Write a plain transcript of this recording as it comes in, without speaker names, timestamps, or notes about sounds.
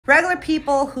Regular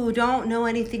people who don't know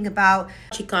anything about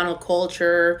Chicano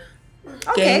culture,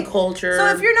 gang culture. So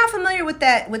if you're not familiar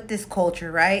with this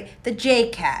culture, right? The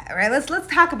J-Cat, right? Let's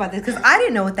talk about this because I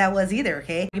didn't know what that was either.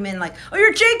 Okay, you mean like, oh,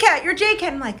 you're J-Cat, you're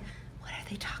J-Cat. I'm like, what are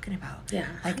they talking about? Yeah.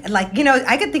 Like you know,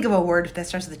 I could think of a word that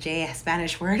starts with a J, a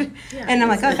Spanish word, and I'm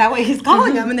like, oh, that way he's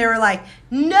calling them, and they were like,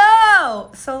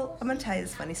 no. So I'm gonna tell you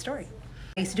this funny story.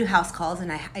 I used to do house calls,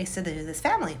 and I used to do this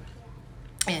family,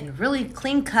 and really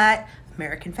clean cut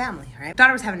American family, right?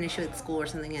 Daughter was having an issue at school or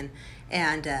something,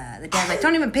 and the dad's like,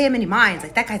 don't even pay him any minds.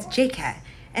 Like, that guy's a J-Cat.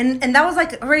 And that was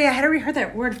like, I had already heard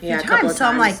that word a few times. So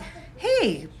I'm like,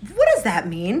 hey, what does that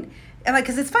mean? And like,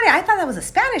 because it's funny, I thought that was a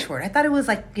Spanish word. I thought it was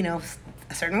like, you know,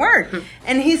 a certain word.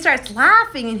 And he starts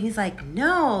laughing, and he's like,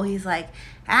 no. He's like,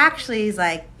 actually, he's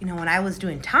like, you know, when I was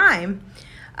doing time,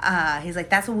 he's like,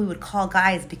 that's what we would call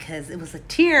guys because it was a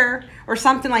tier or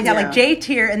something like that, like J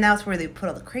tier, and that's where they put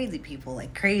all the crazy people,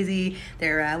 like crazy.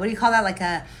 They're what do you call that? Like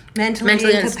a mentally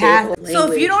incapacitated.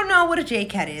 So if you don't know what a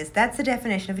J-Cat is, that's the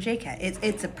definition of a J-Cat.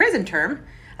 It's a prison term.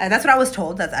 That's what I was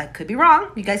told. That I could be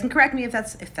wrong. You guys can correct me if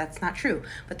that's not true.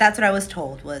 But that's what I was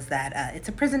told was that it's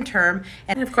a prison term,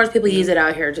 and of course people use it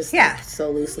out here just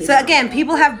so loosely. So again,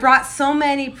 people have brought so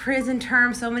many prison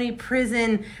terms, so many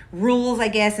prison rules, I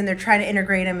guess, and they're trying to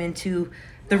integrate them into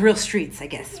the real streets, I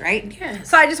guess, right? Yeah.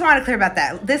 So I just want to clear about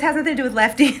that. This has nothing to do with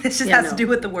Lefty. This just has to do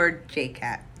with the word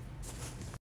J-Cat.